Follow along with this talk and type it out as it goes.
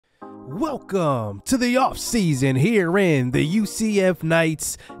Welcome to the offseason here in the UCF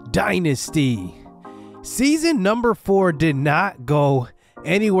Knights Dynasty. Season number 4 did not go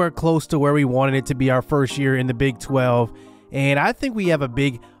anywhere close to where we wanted it to be our first year in the Big 12, and I think we have a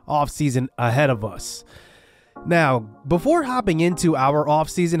big offseason ahead of us. Now, before hopping into our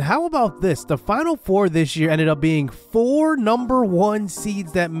offseason, how about this? The Final Four this year ended up being 4 number 1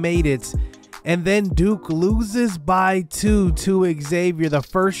 seeds that made it, and then Duke loses by 2 to Xavier the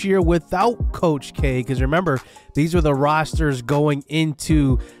first year without Coach K, because remember, these were the rosters going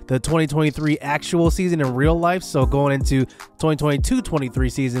into the 2023 actual season in real life, so going into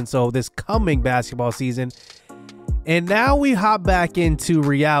 2022-23 season, so this coming basketball season. And now we hop back into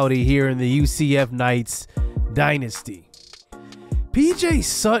reality here in the UCF Knights Dynasty. PJ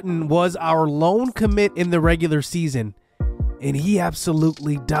Sutton was our lone commit in the regular season, and he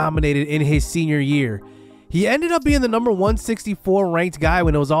absolutely dominated in his senior year. He ended up being the number 164 ranked guy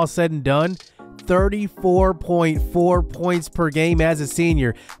when it was all said and done. 34.4 points per game as a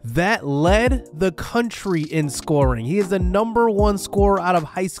senior. That led the country in scoring. He is the number 1 scorer out of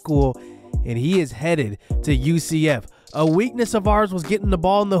high school, and he is headed to UCF. A weakness of ours was getting the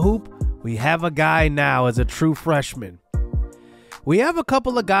ball in the hoop. We have a guy now as a true freshman. We have a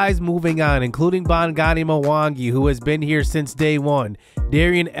couple of guys moving on, including Bongani Mwangi, who has been here since day one.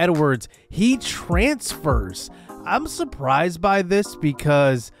 Darian Edwards, he transfers. I'm surprised by this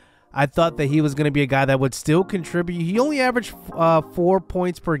because I thought that he was going to be a guy that would still contribute. He only averaged 4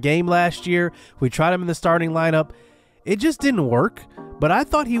 points per game last year. We tried him in the starting lineup. It just didn't work, but I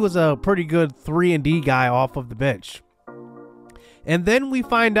thought he was a pretty good 3-and-D guy off of the bench. And then we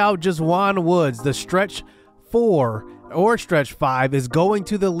find out Juan Woods, the stretch 4 or stretch 5, is going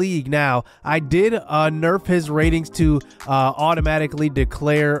to the league now. I did nerf his ratings to automatically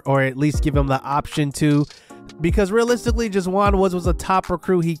declare, or at least give him the option to, because realistically Juan Woods was a top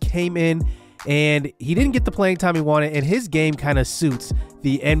recruit. He came in and he didn't get the playing time he wanted, and his game kind of suits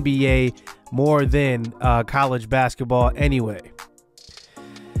the NBA more than college basketball anyway.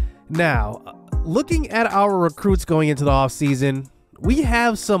 Now, looking at our recruits going into the offseason, we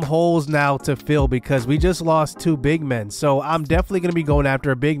have some holes now to fill because we just lost 2 big men, so I'm definitely going to be going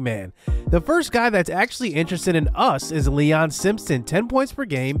after a big man. The first guy that's actually interested in us is Leon Simpson. 10 points per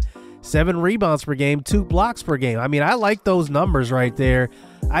game, 7 rebounds per game, 2 blocks per game. I mean, I like those numbers right there.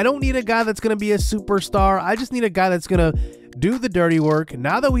 I don't need a guy that's going to be a superstar. I just need a guy that's going to do the dirty work.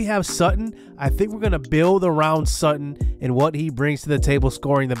 Now that we have Sutton, I think we're going to build around Sutton and what he brings to the table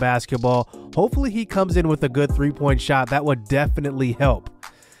scoring the basketball. Hopefully he comes in with a good 3-point shot. That would definitely help.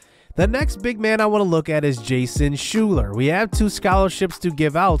 The next big man I want to look at is Jason Schuler. We have 2 scholarships to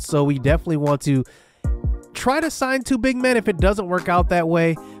give out, so we definitely want to try to sign 2 big men. If it doesn't work out that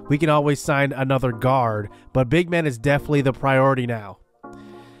way, we can always sign another guard, but big man is definitely the priority now.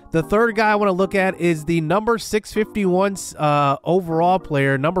 The third guy I want to look at is the number 651 overall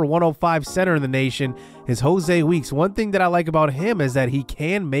player, number 105 center in the nation, is Jose Weeks. One thing that I like about him is that he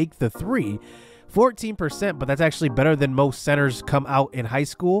can make the 3. 14%, but that's actually better than most centers come out in high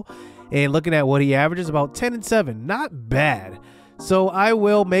school. And looking at what he averages, about 10 and 7, not bad. So I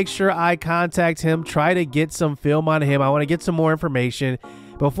will make sure I contact him, try to get some film on him. I want to get some more information.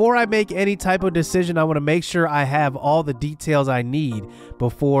 Before I make any type of decision, I want to make sure I have all the details I need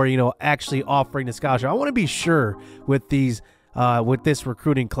before, actually offering the scholarship. I want to be sure with these, with this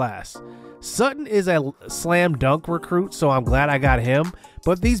recruiting class. Sutton is a slam dunk recruit, so I'm glad I got him.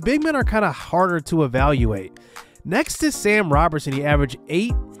 But these big men are kind of harder to evaluate. Next is Sam Robertson. He averaged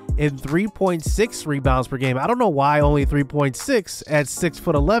 8 and 3.6 rebounds per game. I don't know why only 3.6 at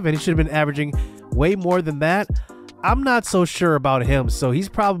 6'11". He should have been averaging way more than that. I'm not so sure about him, so he's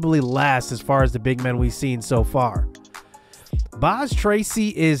probably last as far as the big men we've seen so far. Boz Tracy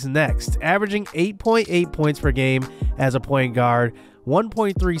is next, averaging 8.8 points per game as a point guard,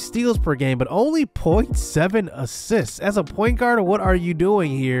 1.3 steals per game, but only 0.7 assists. As a point guard, what are you doing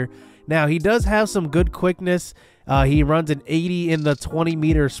here? Now, he does have some good quickness. He runs an 80 in the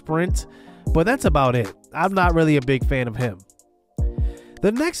 20-meter sprint, but that's about it. I'm not really a big fan of him.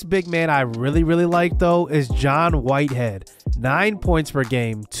 The next big man I really like, though, is John Whitehead. 9 points per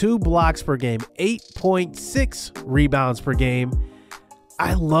game, 2 blocks per game, 8.6 rebounds per game.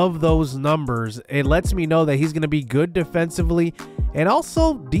 I love those numbers. It lets me know that he's going to be good defensively and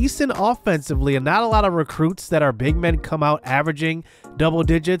also decent offensively. And not a lot of recruits that are big men come out averaging double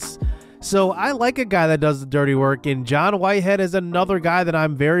digits. So I like a guy that does the dirty work, and John Whitehead is another guy that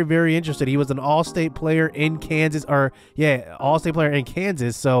I'm very interested. He was an all-state player in Kansas, all-state player in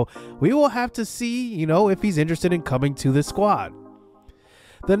Kansas. So we will have to see, if he's interested in coming to the squad.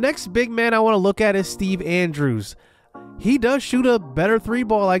 The next big man I want to look at is Steve Andrews. he does shoot a better three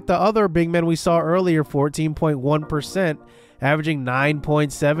ball like the other big men we saw earlier, 14.1%, averaging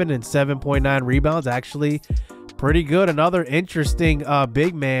 9.7 and 7.9 rebounds. Actually pretty good. Another interesting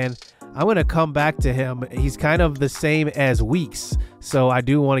big man. I'm going to come back to him. He's kind of the same as Weeks, so I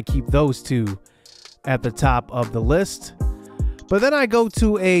do want to keep those two at the top of the list. But then I go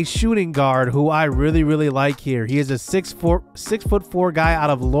to a shooting guard who I really like here. He is a 6'4" guy out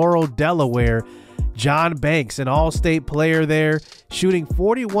of Laurel, Delaware. John Banks, an all-state player there, shooting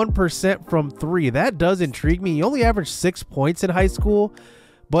 41% from three. That does intrigue me. He only averaged 6 points in high school,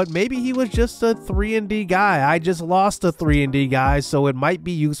 but maybe he was just a 3-and-D guy. I just lost a 3-and-D guy, so it might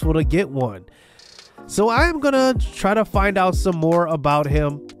be useful to get one. So I'm going to try to find out some more about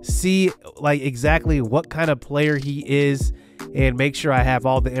him, see like exactly what kind of player he is, and make sure I have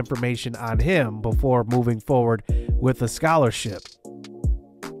all the information on him before moving forward with a scholarship.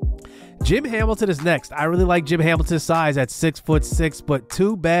 Jim Hamilton is next. I really like Jim Hamilton's size at 6'6", but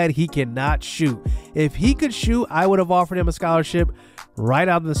too bad he cannot shoot. If he could shoot, I would have offered him a scholarship right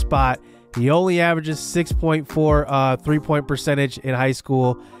out of the spot. He only averages 6.4 three-point percentage in high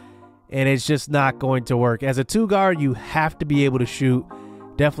school, and it's just not going to work. As a two guard, you have to be able to shoot.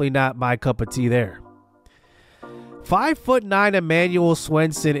 Definitely not my cup of tea there. 5'9" Emmanuel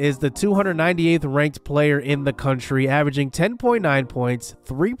Swenson is the 298th ranked player in the country, averaging 10.9 points,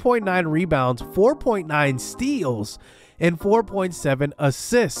 3.9 rebounds, 4.9 steals, and 4.7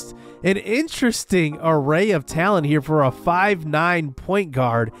 assists. An interesting array of talent here for a 5'9" point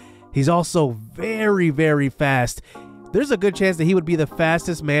guard. He's also very fast. There's a good chance that he would be the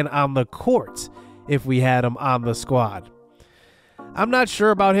fastest man on the court if we had him on the squad. I'm not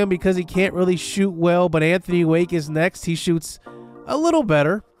sure about him because he can't really shoot well, but Anthony Wake is next. He shoots a little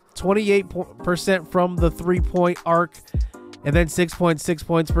better, 28% from the three-point arc, and then 6.6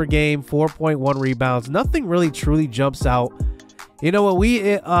 points per game, 4.1 rebounds. Nothing really truly jumps out. You know, when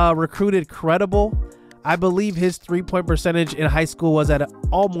we recruited Credible, I believe his three-point percentage in high school was at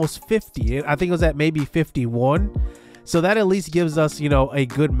almost 50. I think it was at maybe 51. So that at least gives us, you know, a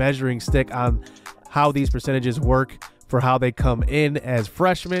good measuring stick on how these percentages work for how they come in as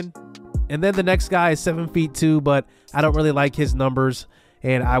freshmen. And then the next guy is 7'2", but I don't really like his numbers,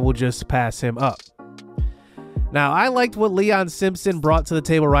 and I will just pass him up. Now, I liked what Leon Simpson brought to the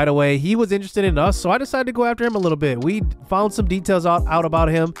table right away. He was interested in us, so I decided to go after him a little bit. We found some details out about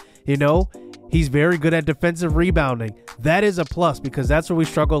him. You know, he's very good at defensive rebounding. That is a plus because that's where we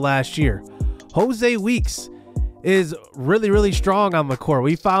struggled last year. Jose Weeks is really strong on the court.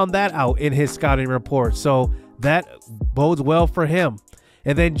 We found that out in his scouting report, so that bodes well for him.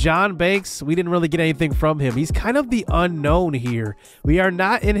 And then John Banks, we didn't really get anything from him. He's kind of the unknown here. We are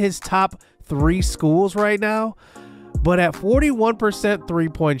not in his top 3 schools right now, but at 41%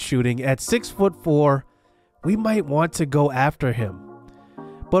 three-point shooting at 6'4", we might want to go after him.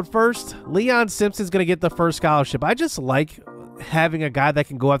 But first, Leon Simpson's going to get the first scholarship. I just like having a guy that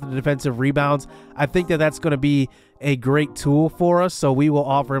can go after the defensive rebounds. I think that that's going to be a great tool for us, so we will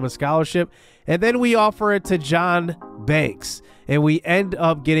offer him a scholarship. And then we offer it to John Banks, and we end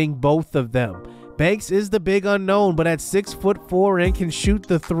up getting both of them. Banks is the big unknown, but at 6'4" and can shoot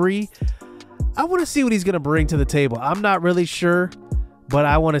the three, I want to see what he's going to bring to the table. I'm not really sure, but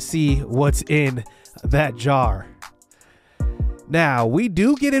I want to see what's in that jar. Now, we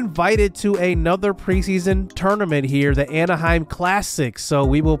do get invited to another preseason tournament here, the Anaheim Classic. So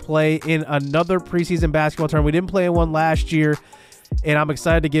we will play in another preseason basketball tournament. We didn't play in one last year, and I'm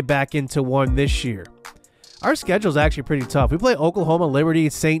excited to get back into one this year. Our schedule is actually pretty tough. We play Oklahoma, Liberty,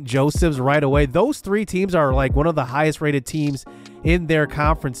 St. Joseph's right away. Those 3 teams are like one of the highest rated teams in their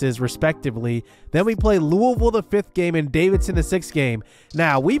conferences, respectively. Then we play Louisville the 5th game and Davidson the 6th game.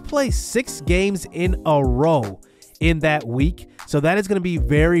 Now, we play 6 games in a row in that week, so that is going to be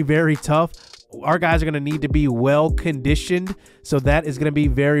very tough. Our guys are going to need to be well conditioned, so that is going to be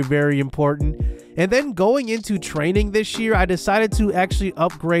very important. And then going into training this year, I decided to actually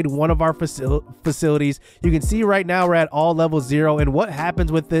upgrade one of our facilities. You can see right now we're at all level 0, and what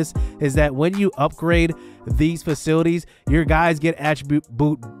happens with this is that when you upgrade these facilities, your guys get attribute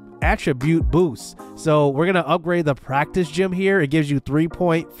boosts. So we're going to upgrade the practice gym here. It gives you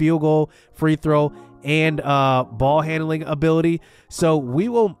 3-point, field goal, free throw, and ball handling ability. So we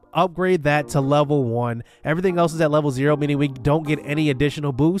will upgrade that to level 1. Everything else is at level 0, meaning we don't get any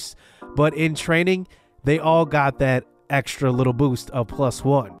additional boosts, but in training they all got that extra little boost of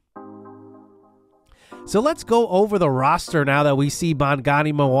 +1. So let's go over the roster now that we see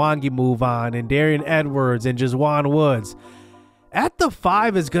Bongani Mwangi move on, and Darian Edwards and Jazwan Woods. At the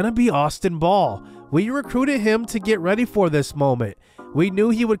 5 is going to be Austin Ball. We recruited him to get ready for this moment. We knew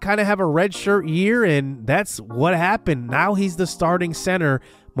he would kind of have a redshirt year, and that's what happened. Now he's the starting center.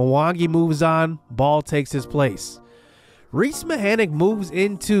 Mwangi moves on. Ball takes his place. Reese Mahanic moves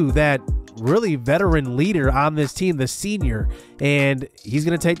into that really veteran leader on this team, the senior, and he's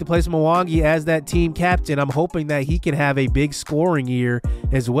going to take the place of Mwangi as that team captain. I'm hoping that he can have a big scoring year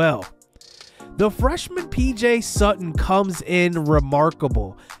as well. The freshman PJ Sutton comes in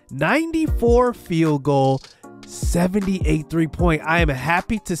remarkable. 94 field goal, 78 3-point. I am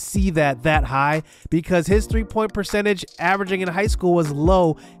happy to see that high because his 3-point percentage averaging in high school was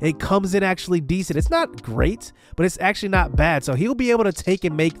low. It comes in actually decent. It's not great, but it's actually not bad. So he'll be able to take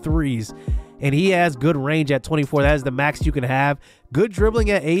and make threes, and he has good range at 24. That is the max you can have. Good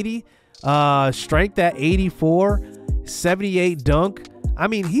dribbling at 80, strength at 84, 78 dunk. I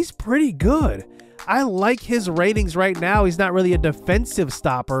mean, he's pretty good. I like his ratings right now. He's not really a defensive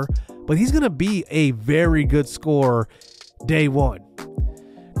stopper, but he's going to be a very good scorer day one.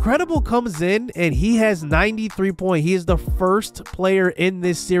 Credible comes in, and he has 93 point. He is the first player in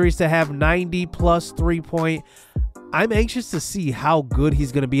this series to have 90 plus 3-point. I'm anxious to see how good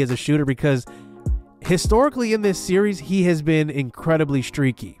he's going to be as a shooter because historically in this series, he has been incredibly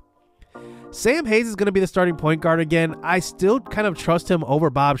streaky. Sam Hayes is going to be the starting point guard again. I still kind of trust him over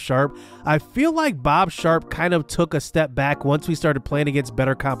Bob Sharp. I feel like Bob Sharp kind of took a step back once we started playing against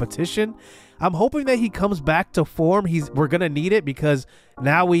better competition. I'm hoping that he comes back to form. We're going to need it because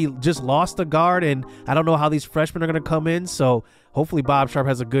now we just lost a guard, and I don't know how these freshmen are going to come in. So hopefully Bob Sharp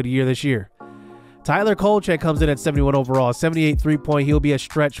has a good year this year. Tyler Kolchak comes in at 71 overall, 78 3-point. He'll be a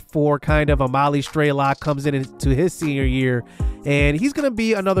stretch 4 kind of. Amali Straylock comes in into his senior year, and he's going to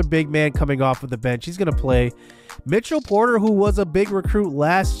be another big man coming off of the bench. He's going to play. Mitchell Porter, who was a big recruit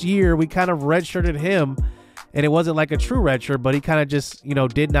last year, we kind of redshirted him, and it wasn't like a true redshirt, but he kind of just,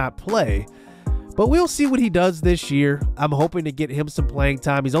 did not play. But we'll see what he does this year. I'm hoping to get him some playing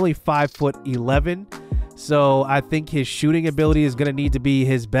time. He's only 5'11", so I think his shooting ability is going to need to be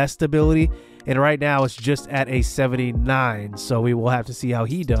his best ability. And right now it's just at a 79, so we will have to see how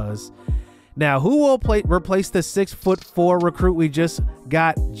he does. Now, who will replace the 6'4" recruit we just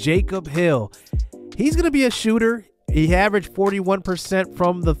got? Jacob Hill. He's going to be a shooter. He averaged 41%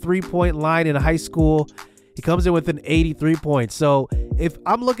 from the 3-point line in high school. He comes in with an 83 points. So if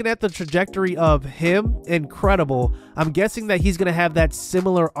I'm looking at the trajectory of him, incredible. I'm guessing that he's going to have that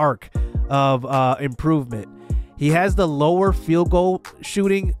similar arc of improvement. He has the lower field goal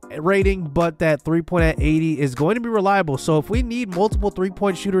shooting rating, but that 3-point at 80 is going to be reliable. So if we need multiple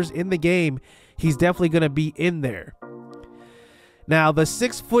 3-point shooters in the game, he's definitely going to be in there. Now, the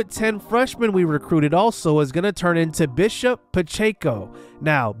 6'10" freshman we recruited also is going to turn into Bishop Pacheco.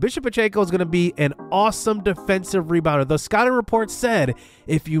 Now, Bishop Pacheco is going to be an awesome defensive rebounder. The scouting report said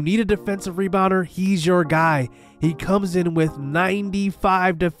if you need a defensive rebounder, he's your guy. He comes in with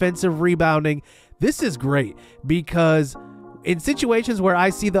 95 defensive rebounding. This is great because in situations where I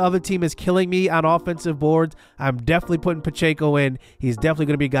see the other team is killing me on offensive boards, I'm definitely putting Pacheco in. He's definitely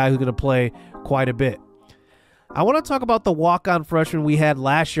going to be a guy who's going to play quite a bit. I want to talk about the walk-on freshman we had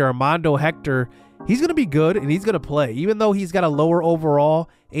last year, Armando Hector. He's going to be good, and he's going to play. Even though he's got a lower overall,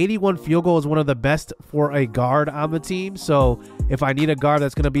 81 field goal is one of the best for a guard on the team. So if I need a guard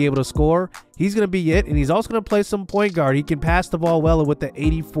that's going to be able to score, he's going to be it. And he's also going to play some point guard. He can pass the ball well with the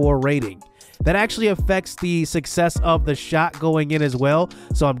 84 rating. That actually affects the success of the shot going in as well.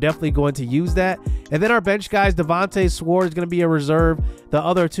 So I'm definitely going to use that. And then our bench guys, Devontae Sword is going to be a reserve. The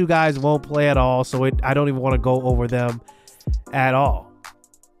other 2 guys won't play at all. So I don't even want to go over them at all.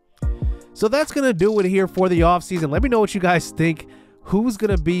 So that's going to do it here for the offseason. Let me know what you guys think. Who's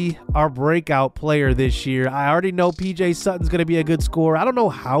going to be our breakout player this year? I already know PJ Sutton's going to be a good scorer. I don't know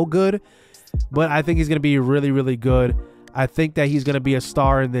how good, but I think he's going to be really, really good. I think that he's going to be a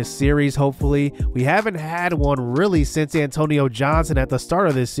star in this series, hopefully. We haven't had one really since Antonio Johnson at the start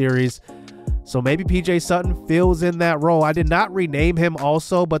of this series. So maybe PJ Sutton fills in that role. I did not rename him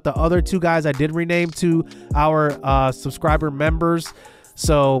also, but the other 2 guys I did rename to our subscriber members.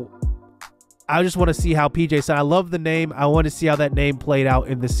 So I just want to see how PJ Sutton, I love the name. I want to see how that name played out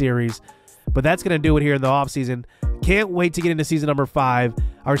in the series. But that's going to do it here in the offseason. Can't wait to get into season number 5,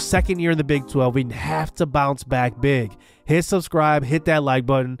 our second year in the Big 12. We have to bounce back big. Hit subscribe, hit that like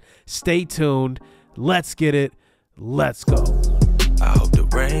button. Stay tuned. Let's get it. Let's go. I hope the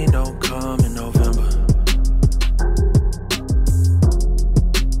rain don't come